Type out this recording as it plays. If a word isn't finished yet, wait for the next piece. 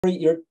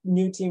Your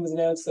new team was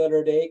announced the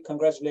other day.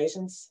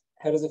 Congratulations.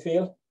 How does it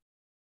feel?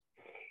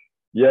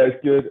 Yeah,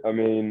 it's good. I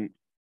mean,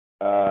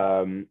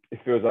 it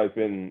feels like I've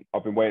been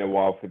waiting a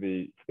while for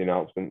the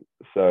announcement,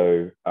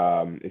 so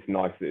it's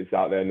nice that it's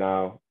out there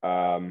now.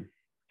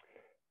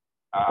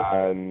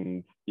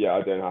 And yeah,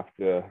 I don't have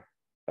to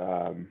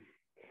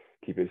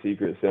keep it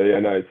secret. So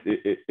yeah, no,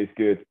 it's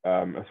good.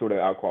 I sorted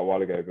it out quite a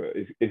while ago, but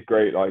it's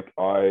great. I'm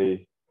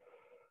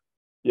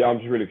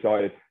just really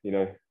excited.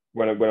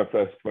 When I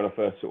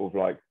first sort of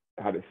like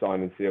had it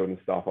signed and sealed and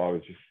stuff, I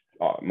was just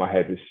my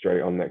head was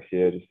straight on next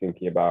year, just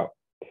thinking about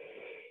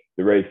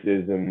the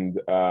races and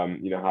how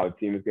the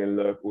team is going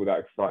to look, all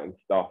that exciting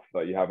stuff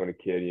that you have when a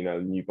kid,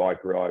 new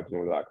bike arrives and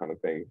all that kind of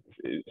thing.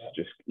 It's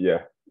just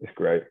it's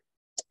great.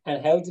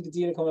 And how did the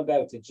deal come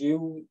about? Did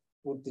you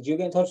get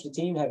in touch with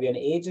the team? Have you an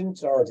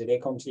agent, or did they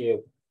come to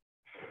you?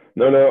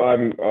 No, I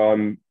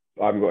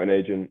haven't got an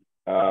agent.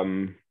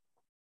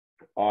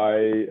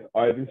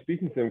 I've been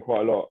speaking to them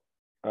quite a lot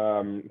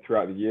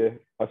throughout the year.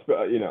 I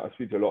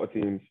speak to a lot of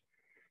teams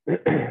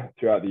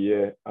throughout the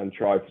year and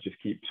try to just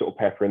keep sort of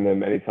peppering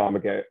them. Anytime I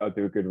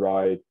do a good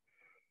ride,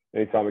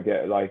 anytime I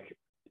get like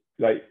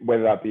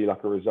whether that be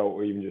like a result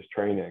or even just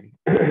training,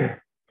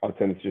 I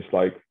tend to just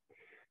like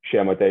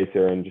share my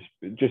data and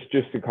just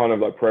to kind of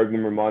like probe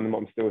them, remind them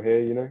I'm still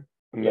here,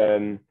 And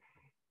then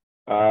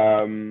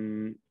I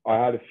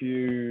had a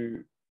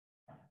few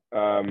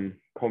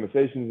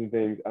conversations and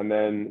things, and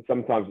then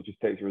sometimes it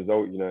just takes a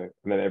result, and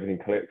then everything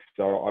clicks.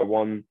 So I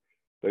won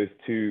those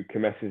 2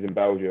 Kermesses in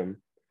Belgium,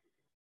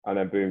 and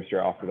then boom,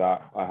 straight after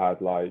that I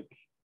had like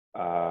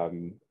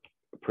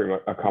pretty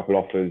much a couple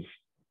offers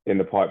in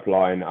the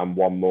pipeline and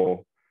one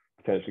more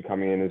potentially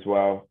coming in as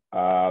well.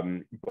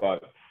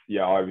 But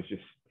yeah, I was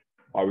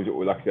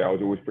like I say, I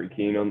was always pretty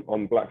keen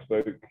on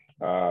Blackspoke.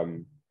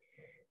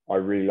 I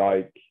really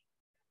like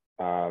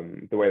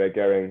the way they're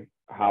going,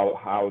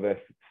 how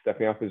they're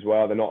stepping up as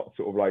well. They're not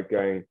sort of like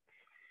going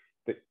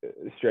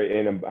straight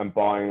in and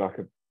buying like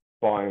a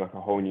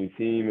whole new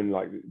team, and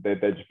like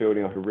they're just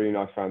building like a really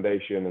nice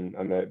foundation,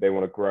 and they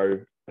want to grow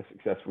a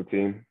successful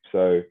team.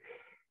 So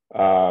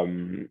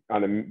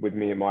and with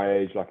me at my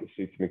age, like it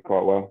suits me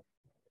quite well.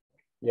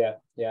 Yeah.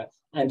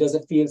 And does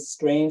it feel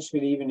strange to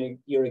be leaving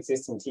your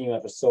existing team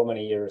after so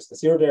many years?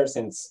 Because you're there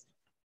since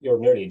you're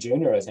nearly a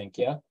junior, I think.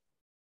 Yeah.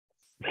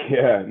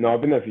 Yeah, no,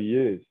 I've been there for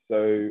years.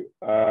 So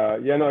I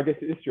guess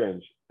it is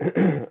strange.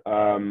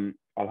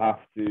 I'll have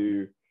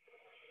to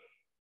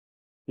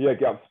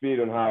get up to speed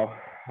on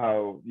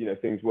how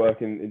things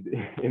work in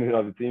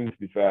another team, to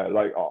be fair.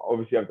 Like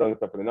obviously I've done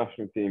stuff for the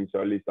national team, so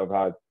at least I've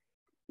had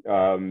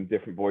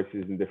different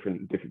voices and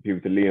different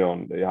people to lean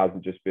on. It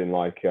hasn't just been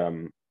like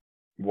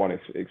one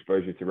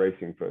exposure to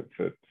racing for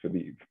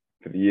the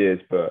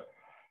years. But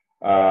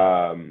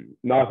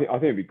no, I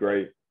think it'd be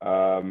great.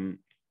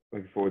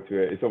 Looking forward to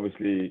it. It's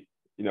obviously,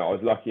 I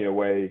was lucky in a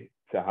way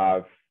to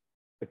have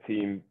a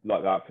team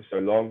like that for so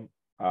long,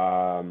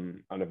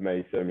 and I've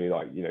made so many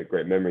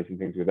great memories and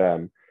things with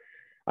them.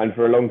 And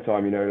for a long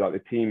time, like the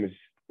team was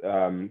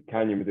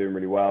Canyon were doing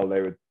really well. They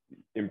were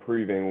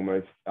improving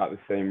almost at the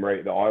same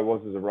rate that I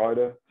was as a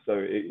rider. So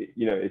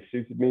it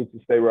suited me to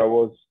stay where I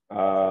was.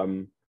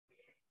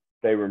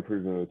 They were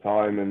improving all the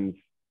time, and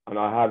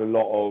I had a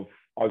lot of.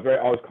 I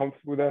was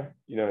comfortable there.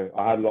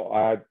 I had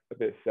a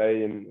bit of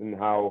say in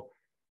how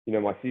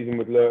my season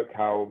would look,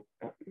 how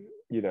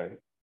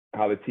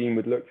the team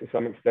would look to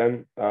some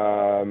extent.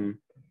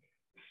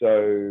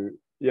 So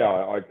yeah,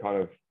 I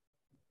kind of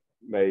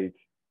made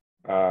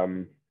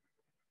I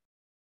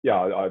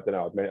don't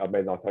know. I've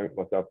made a nice home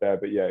for myself there.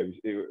 But yeah,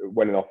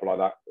 when an offer like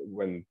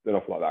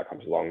that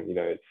comes along,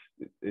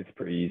 it's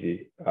pretty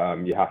easy.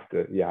 You have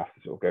to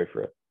sort of go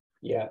for it.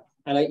 Yeah,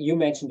 and you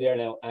mentioned there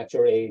now at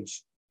your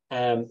age.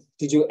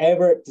 Did you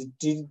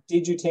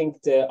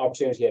think the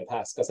opportunity had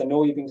passed? Because I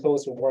know you've been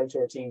close with World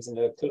Tour teams in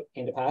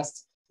the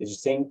past. Did you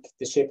think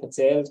the ship had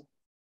sailed?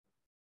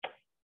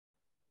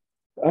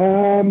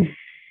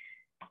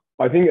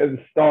 I think at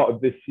the start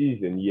of this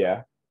season,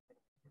 yeah,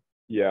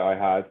 I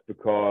had,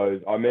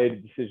 because I made a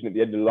decision at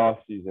the end of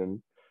last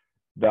season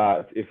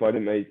that if I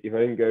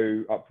didn't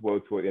go up to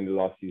World Tour at the end of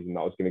last season,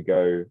 that I was going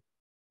to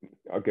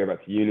I'd go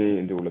back to uni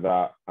and do all of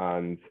that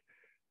and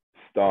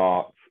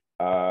start.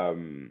 I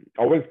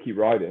wanted to keep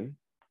riding.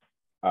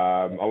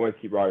 I wanted to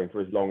keep riding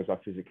for as long as I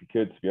physically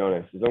could, to be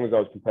honest. As long as I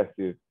was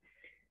competitive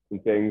in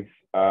things,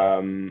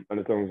 and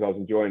as long as I was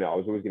enjoying it, I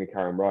was always going to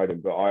carry on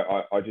riding. But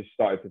I just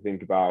started to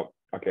think about,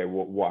 okay,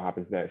 what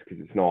happens next, because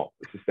it's not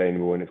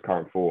sustainable in its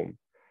current form.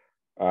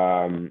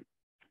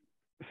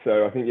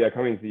 So I think,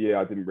 coming into the year,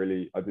 I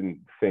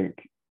didn't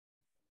think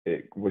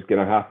it was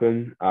going to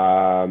happen.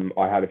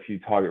 I had a few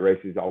target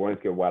races that I wanted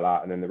to go well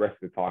at, and then the rest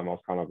of the time I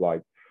was kind of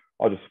like,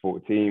 I'll just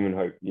support the team and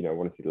hope, I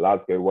want to see the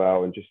lads go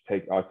well, and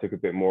I took a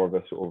bit more of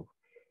a sort of,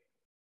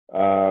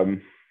 I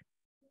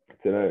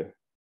don't know,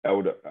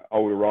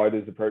 older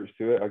riders approach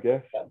to it, I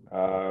guess.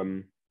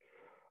 And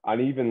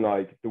even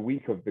like the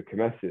week of the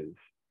Kermesses,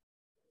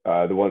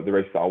 the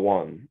race that I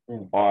won,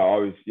 I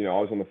was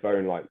on the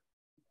phone like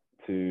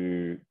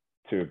to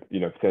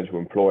potential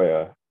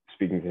employer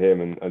speaking to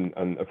him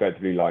and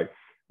effectively like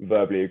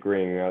verbally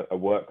agreeing a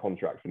work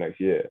contract for next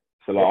year.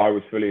 So like I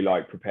was fully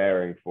like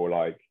preparing for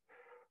like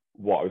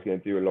what I was going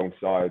to do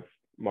alongside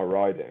my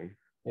riding.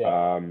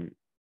 And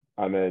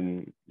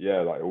then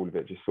like all of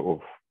it just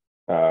sort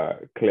of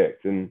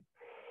clicked. And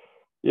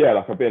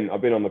like I've been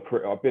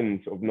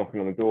sort of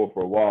knocking on the door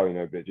for a while, you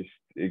know, but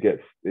it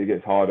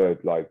gets harder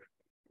like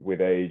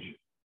with age.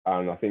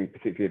 And I think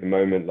particularly at the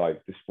moment,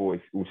 like the sport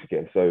is also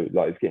getting so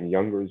like it's getting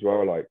younger as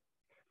well. Like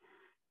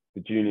the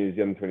juniors,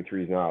 the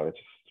under-23s now,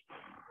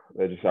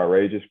 they're just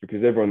outrageous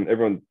because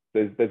everyone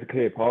there's a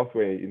clear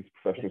pathway into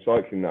professional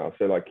cycling now.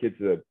 So like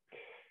kids are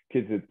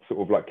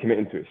sort of like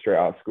committing to it straight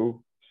out of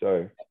school.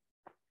 So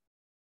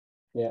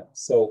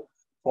so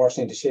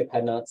fortunately the ship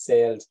had not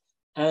sailed.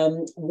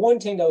 One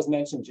thing that was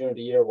mentioned during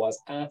the year was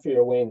after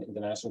your win in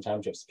the national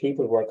championships,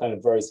 people were kind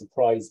of very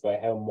surprised by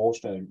how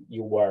emotional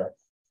you were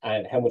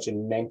and how much it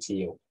meant to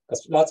you.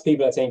 Because lots of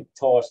people, I think,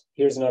 thought,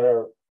 here's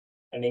an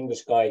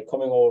English guy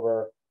coming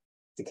over,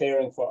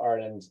 declaring for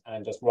Ireland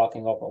and just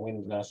rocking up and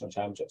winning the national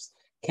championships.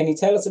 Can you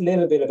tell us a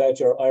little bit about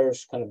your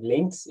Irish kind of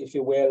links, if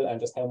you will, and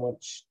just how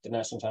much the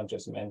national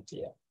championships meant to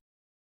you?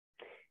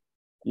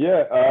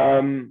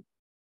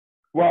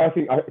 Well, I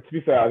think, to be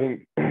fair, I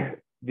think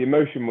the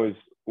emotion was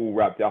all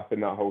wrapped up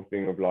in that whole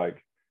thing of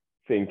like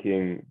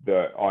thinking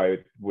that I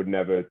would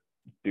never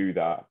do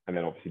that and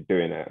then obviously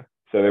doing it.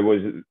 So there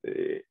was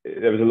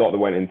a lot that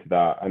went into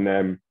that. And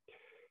then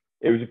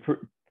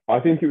I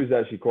think it was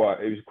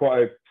quite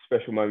a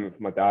special moment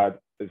for my dad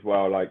as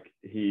well. Like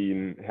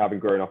he, having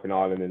grown up in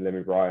Ireland in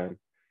Limerick, Ryan,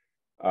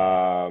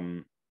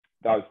 that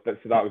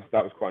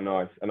was quite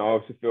nice. And I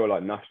also feel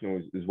like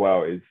nationals as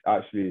well is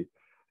actually,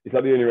 it's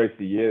like the only race of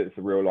the year that's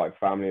a real like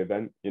family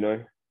event, you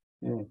know.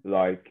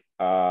 Like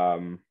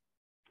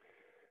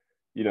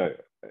you know,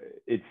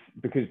 it's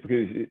because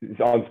it's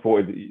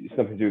unsupported, it's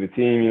nothing to do with the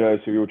team, you know,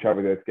 so we all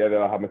travel there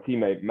together. I have my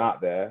teammate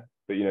Matt there,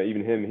 but you know,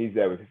 even him, he's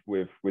there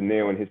with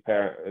Neil and his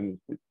parent and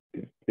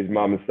his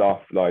mum and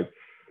stuff, like,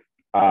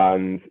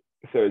 and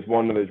so it's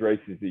one of those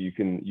races that you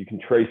can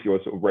trace your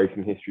sort of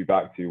racing history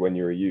back to when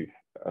you're a youth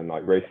and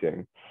like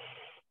racing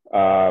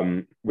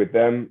with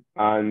them.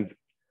 And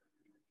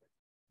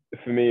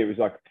for me, it was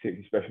like a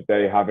particularly special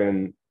day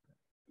having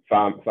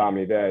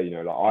family there, you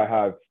know.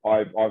 Like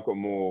I've got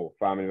more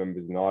family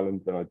members in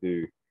Ireland than I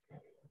do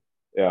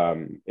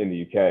in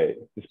the UK,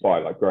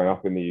 despite like growing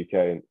up in the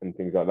UK and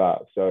things like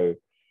that. So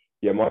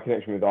yeah, my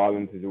connection with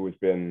Ireland has always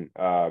been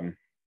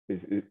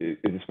is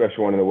a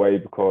special one in a way,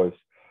 because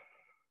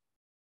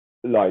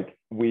like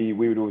we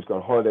would always go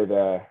on holiday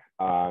there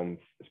and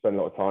spend a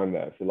lot of time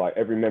there. So like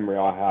every memory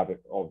I have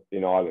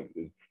in Ireland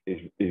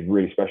is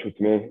really special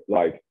to me.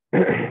 Like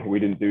we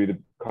didn't do the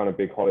kind of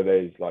big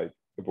holidays like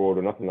abroad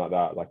or nothing like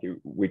that. Like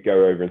we'd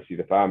go over and see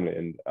the family,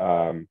 and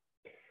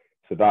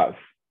so that's,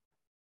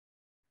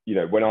 you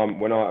know, when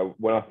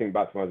I think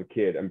back to when I was a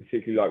kid, and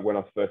particularly like when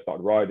I first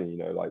started riding, you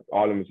know, like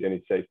Ireland was the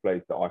only safe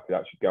place that I could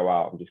actually go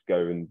out and just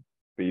go and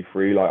be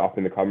free, like up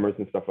in the Cumbras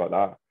and stuff like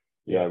that.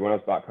 You know, when I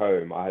was back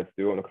home, I had to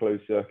do it on a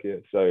closed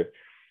circuit. So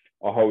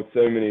I hold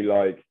so many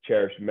like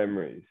cherished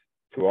memories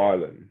to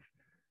Ireland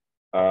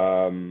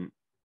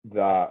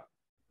that,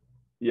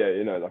 yeah,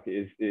 you know, like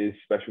it is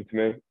special to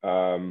me.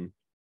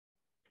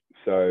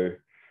 So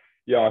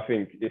yeah, I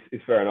think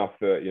it's fair enough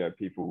that, you know,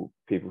 people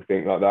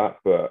think like that,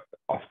 but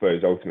I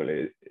suppose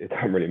ultimately it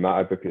doesn't really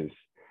matter, because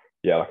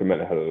yeah, like it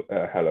meant a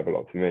hell of a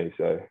lot to me.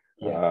 So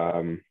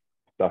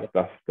that's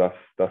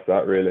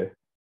that really.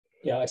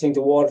 Yeah, I think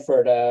the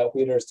Waterford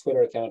Wheelers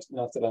Twitter account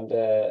knocked it on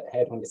the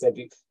head when they said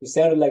you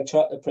sounded like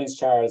Prince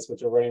Charles,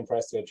 which we're very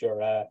impressed with your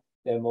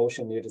the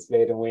emotion you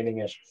displayed in winning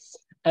it.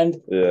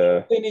 And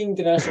winning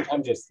the national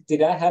championships,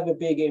 did that have a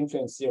big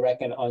influence, you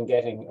reckon, on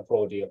getting a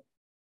pro deal?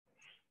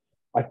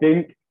 I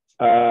think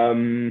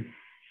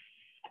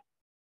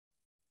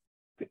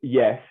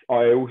yes.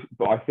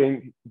 But I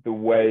think the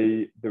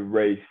way the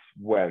race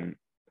went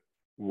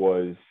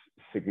was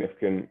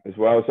significant as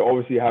well. So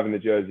obviously having the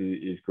jersey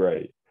is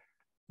great,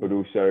 but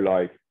also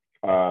like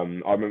I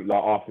remember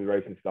like after the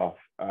race and stuff,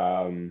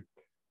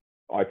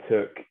 I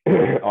took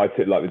like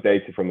the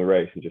data from the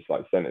race and just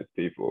like sent it to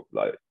people.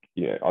 Like,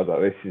 you know, I was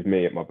like, this is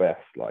me at my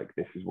best. Like,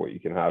 this is what you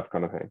can have,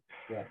 kind of thing.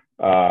 Yeah.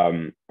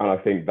 And I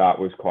think that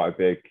was quite a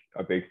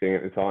big thing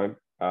at the time.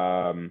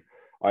 I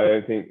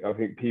don't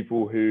think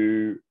people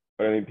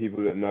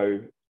that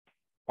know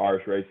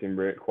Irish racing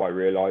quite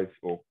realise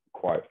or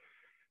quite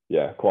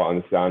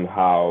understand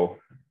how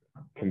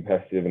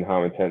competitive and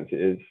how intense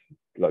it is,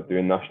 like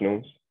doing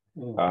nationals.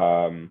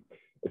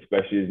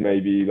 Especially as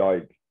maybe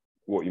like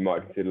what you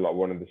might consider like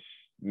one of the,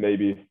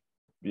 maybe,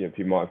 you know,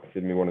 people might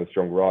consider me one of the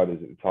stronger riders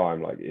at the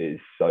time. Like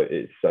it's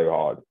so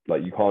hard.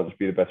 Like you can't just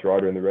be the best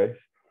rider in the race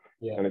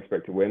and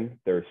expect to win.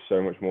 There is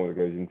so much more that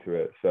goes into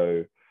it.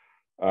 So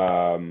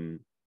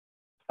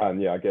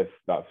and yeah, I guess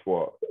that's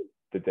what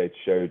the data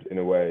showed in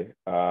a way.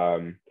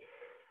 And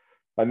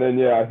then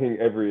yeah, I think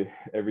every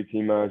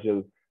team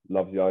manager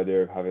loves the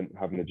idea of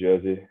having a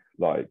jersey.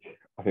 Like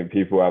I think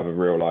people have a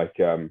real like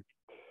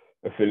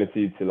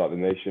affinity to like the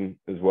nation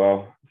as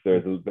well.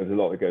 there's a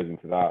lot that goes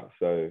into that.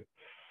 So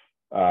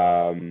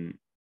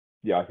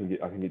yeah, I think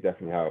it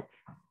definitely helps.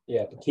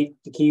 Yeah, the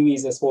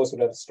Kiwis, I suppose,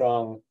 would have a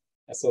strong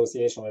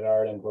association with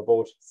Ireland. We're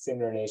both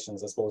similar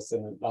nations, I suppose,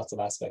 in lots of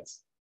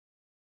aspects.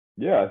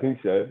 Yeah, I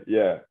think so.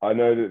 Yeah, I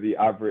know that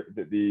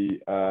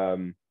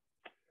the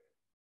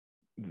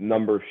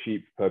number of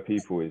sheep per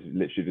people is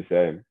literally the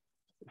same.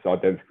 It's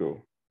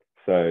identical.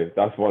 So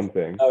that's one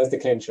thing. That was the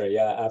clincher.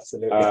 Yeah,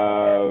 absolutely.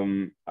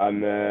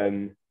 And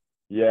then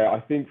yeah, I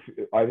think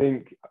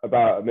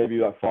about maybe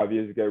like 5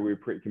 years ago we were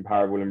pretty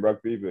comparable in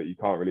rugby, but you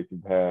can't really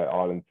compare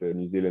Ireland to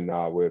New Zealand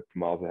now. We're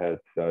miles ahead.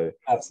 So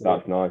absolutely.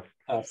 That's nice.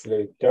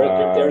 Absolutely.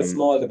 They're a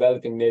small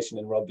developing nation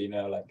in rugby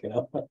now, like, you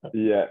know.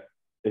 Yeah,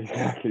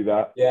 exactly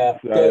that. Yeah.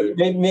 So,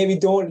 maybe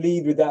don't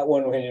lead with that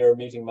one when you're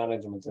meeting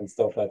management and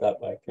stuff like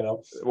that, like, you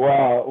know.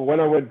 Well, when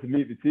I went to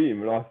meet the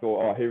team and I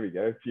thought, oh, here we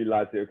go, a few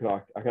lads here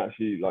I can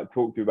actually like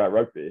talk to about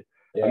rugby,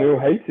 and they all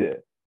hate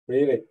it.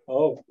 Really?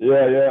 Oh.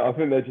 Yeah. I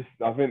think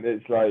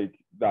it's like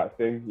that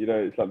thing, you know,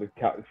 it's like the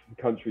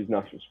country's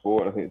national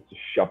sport, and I think it's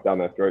just shoved down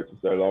their throats for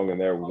so long, and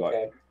they're all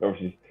like,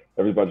 obviously,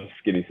 every bunch of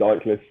skinny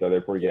cyclists, so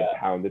they're probably getting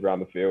pounded around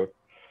the field.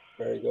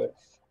 Very good.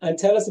 And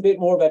tell us a bit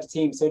more about the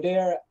team. So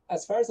they're,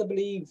 as far as I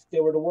believe, they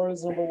were the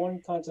world's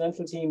 #1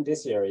 continental team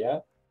this year, yeah?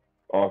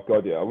 Oh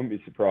God, yeah, I wouldn't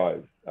be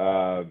surprised.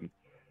 Yeah,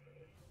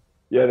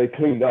 they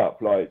cleaned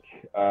up. Like,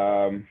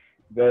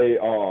 they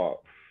are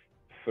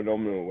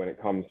phenomenal when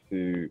it comes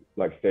to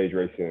like stage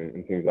racing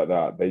and things like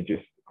that.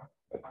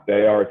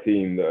 They are a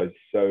team that is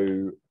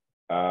so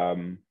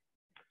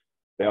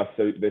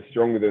they're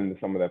stronger than the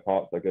sum of their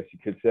parts, I guess you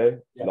could say.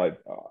 Yeah. Like,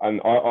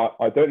 and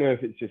I don't know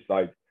if it's just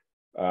like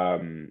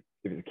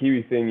if it's a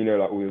Kiwi thing, you know,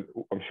 like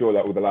I'm sure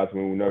that all the lads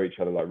will know each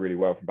other like really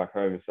well from back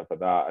home and stuff like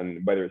that,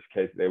 and whether it's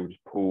the case that they will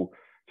just pull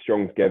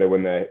strong together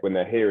when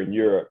they're here in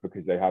Europe,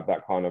 because they have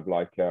that kind of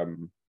like I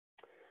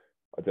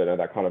don't know,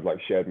 that kind of like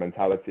shared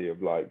mentality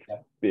of like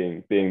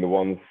being the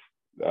ones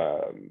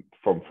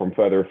from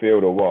further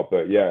afield or what.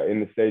 But yeah, in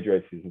the stage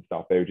races and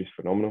stuff, they were just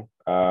phenomenal.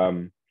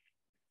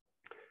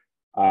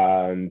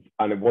 And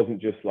it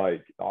wasn't just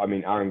like, I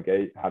mean, Aaron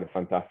Gate had a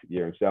fantastic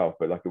year himself,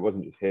 but like it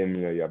wasn't just him.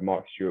 You know, you have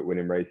Mark Stewart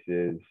winning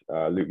races,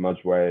 Luke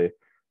Mudgeway,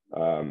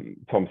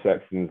 Tom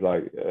Sexton's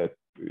like a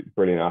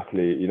brilliant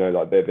athlete. You know,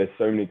 like there's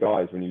so many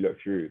guys when you look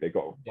through, they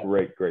got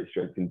great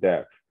strength and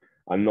depth,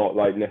 and not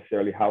like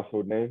necessarily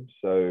household names.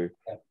 So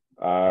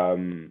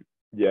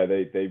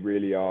they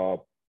really are.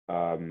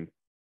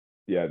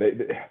 They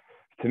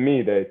to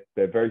me they're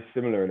very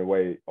similar in a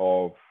way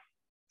of,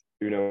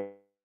 you know,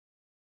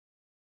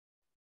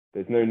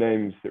 there's no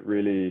names that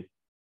really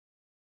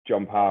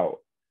jump out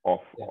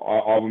off.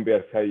 I wouldn't be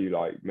able to tell you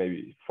like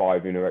maybe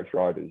 5 X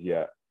riders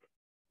yet.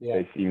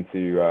 They seem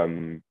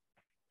to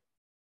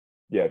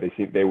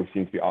they all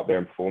seem to be up there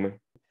and performing.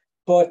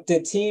 But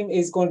the team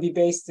is going to be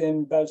based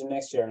in Belgium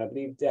next year, and I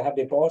believe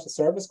they bought a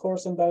service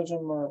course in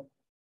Belgium, or?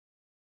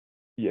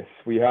 Yes,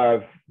 they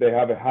have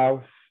a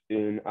house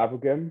in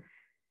Avelgem,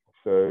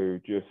 so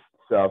just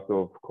south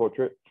of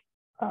Kortrijk,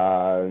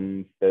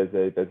 and there's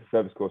a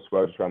service course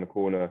well just around the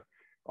corner.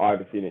 I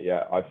haven't seen it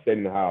yet. I've stayed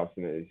in the house,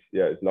 and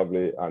it's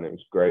lovely, and it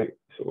was great,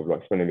 sort of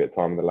like spending a bit of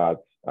time with the lads.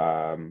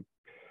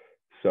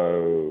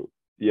 So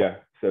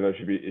that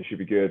should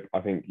be good. I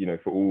think, you know,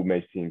 for all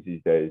major teams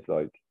these days,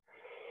 like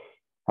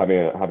having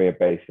a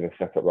base and a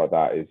setup like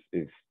that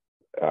is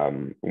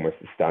almost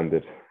the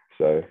standard.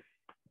 So.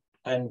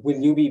 And will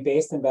you be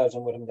based in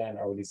Belgium with him then,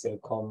 or will you still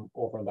come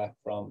over and back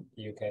from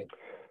the UK?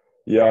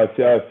 Yeah, I'd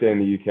stay in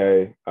the UK.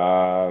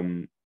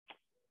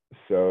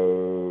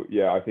 So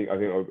yeah, I think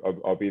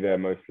I'll be there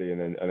mostly, and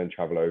then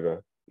travel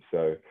over.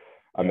 So,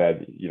 and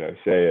then, you know,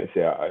 say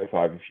if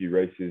I have a few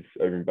races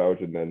over in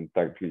Belgium, then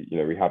thankfully, you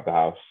know, we have the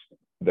house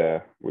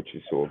there, which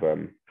is sort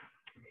of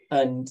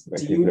and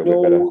do you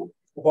know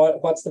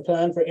what's the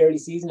plan for early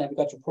season? Have you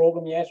got your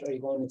program yet? Are you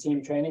going to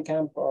team training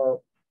camp,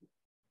 or?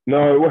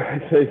 No,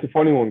 it's a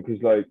funny one,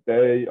 because like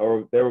they're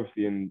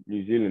obviously in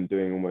New Zealand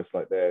doing almost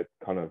like their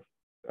kind of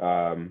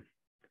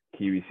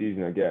Kiwi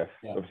season, I guess.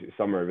 Obviously it's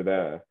summer over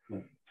there.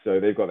 So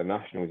they've got the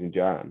nationals in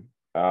Jan.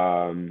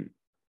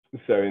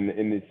 So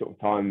in this sort of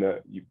time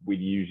that we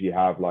usually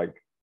have like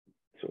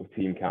sort of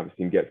team camps,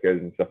 team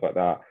get-togethers and stuff like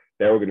that,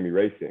 they're all going to be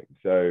racing.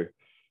 So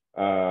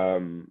I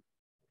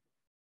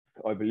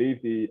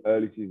believe the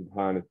early season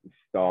plan is to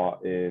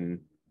start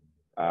in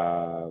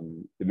the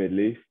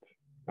Middle East.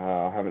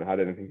 I haven't had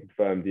anything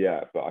confirmed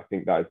yet, but I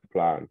think that is the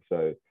plan.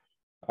 So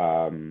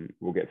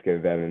we'll get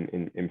together then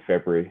in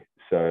February.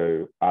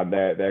 So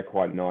they're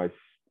quite nice.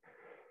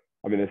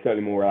 I mean, there's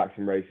certainly more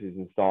relaxing races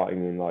and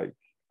starting in like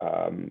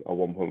a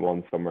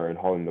 1.1 somewhere in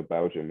Holland or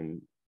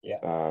Belgium,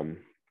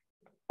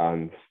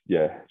 and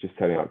just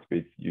turning out to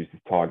be used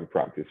as target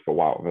practice for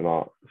Wout of an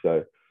Art.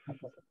 So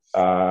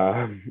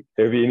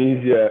it'd be an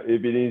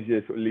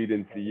easier sort of lead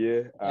into the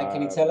year. And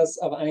can you tell us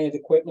of any of the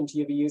equipment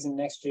you'll be using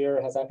next year?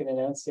 Has that been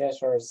announced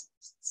yet, or is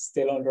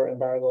still under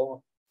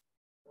embargo?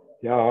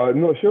 Yeah,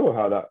 I'm not sure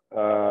how that.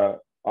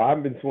 I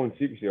haven't been sworn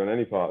secrecy on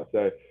any part.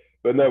 So,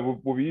 but no,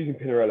 we'll be using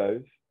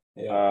Pinarellos.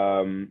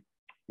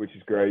 Which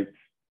is great.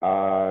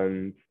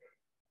 and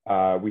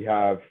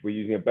we're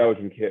using a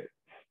Belgian kit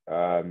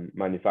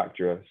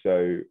manufacturer.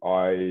 So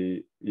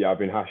I've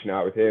been hashing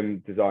out with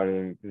him,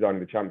 designing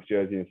the champs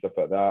jersey and stuff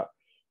like that,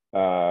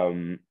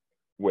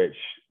 which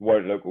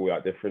won't look all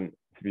that different,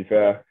 to be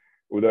fair.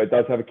 Although it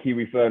does have a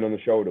kiwi fern on the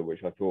shoulder,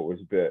 which I thought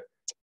was a bit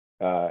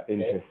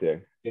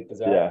interesting. Bit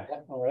bizarre. Yeah.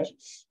 All right.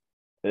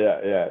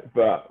 Yeah,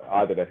 but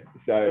I don't know.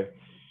 So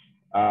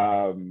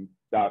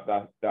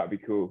that'd be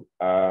cool.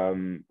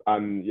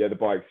 And yeah, the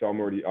bikes. So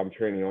I'm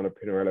training on a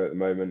Pinarello at the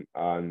moment,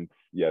 and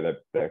yeah,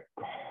 they're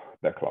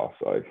class.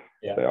 Like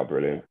they are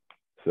brilliant.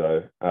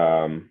 So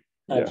and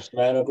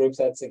Shimano group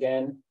sets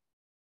again.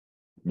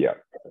 Yeah.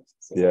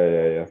 So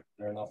Yeah.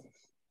 Fair enough.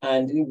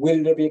 And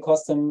will there be a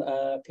custom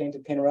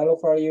painted Pinarello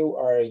for you,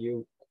 or are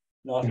you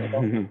not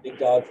a big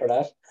dog for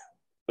that?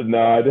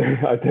 No, I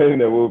don't think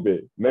there will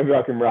be. Maybe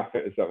I can wrap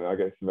it or something. I'll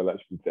get some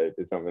electrical tape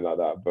or something like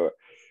that. But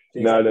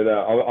Jeez.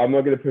 No. I'm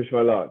not going to push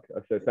my luck.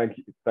 I said thank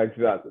you for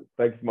that.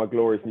 Thanks for my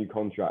glorious new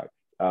contract.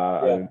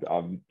 And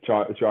I'm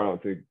trying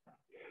not to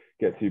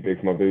get too big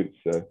for my boots.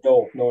 So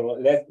no.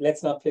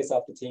 Let's not piss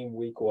off the team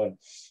week one.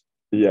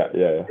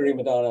 Yeah.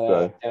 Prima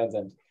Donna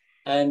Townsend.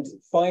 And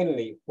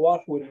finally,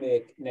 what would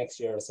make next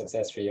year a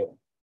success for you?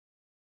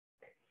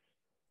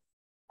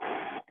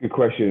 Good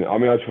question. I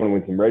mean, I just want to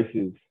win some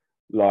races.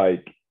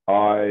 Like,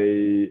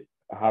 I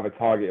have a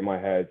target in my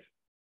head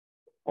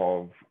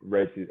of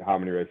races, how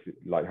many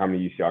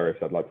UCI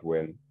races I'd like to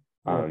win,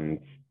 and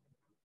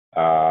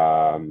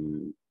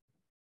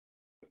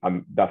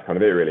that's kind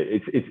of it,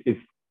 really.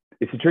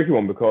 It's a tricky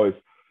one because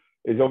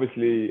it's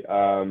obviously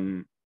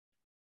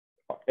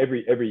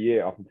every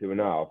year up until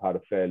now I've had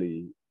a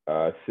fairly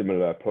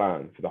similar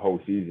plan for the whole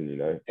season. You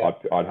know,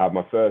 I'd have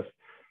my first.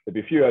 There'd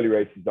be a few early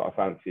races that I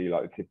fancy,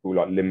 like the typical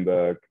like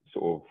Limburg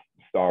sort of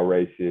style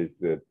races,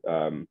 the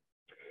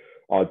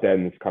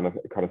Ardennes kind of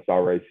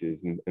style races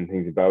and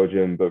things in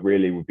Belgium. But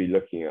really, we'd be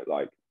looking at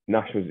like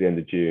nationals at the end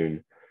of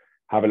June,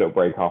 have a little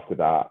break after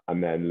that,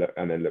 and then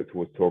look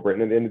towards Tour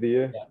Britain at the end of the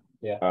year.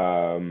 Yeah.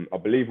 I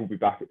believe we'll be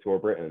back at Tour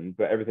Britain,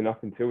 but everything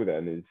up until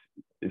then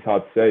is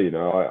hard to say. You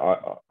know,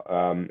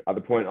 I at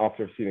the point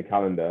after I've seen a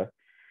calendar,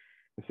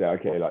 I say,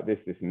 okay, like this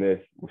and this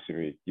will suit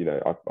me. You know,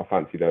 I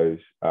fancy those.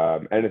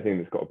 Anything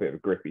that's got a bit of a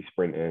grippy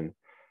sprint in,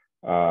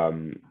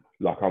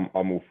 like I'm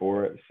all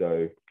for it.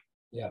 So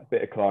yeah, a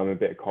bit of climbing, a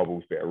bit of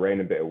cobbles, a bit of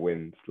rain, a bit of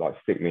wind. Like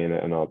stick me in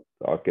it, and I'll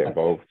get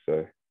involved.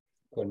 So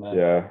good man.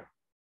 Yeah.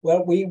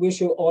 Well, we wish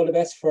you all the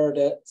best for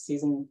the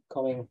season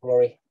coming,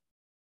 Rory.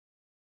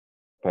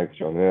 Thanks,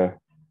 John. Yeah.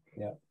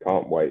 Yeah.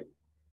 Can't wait.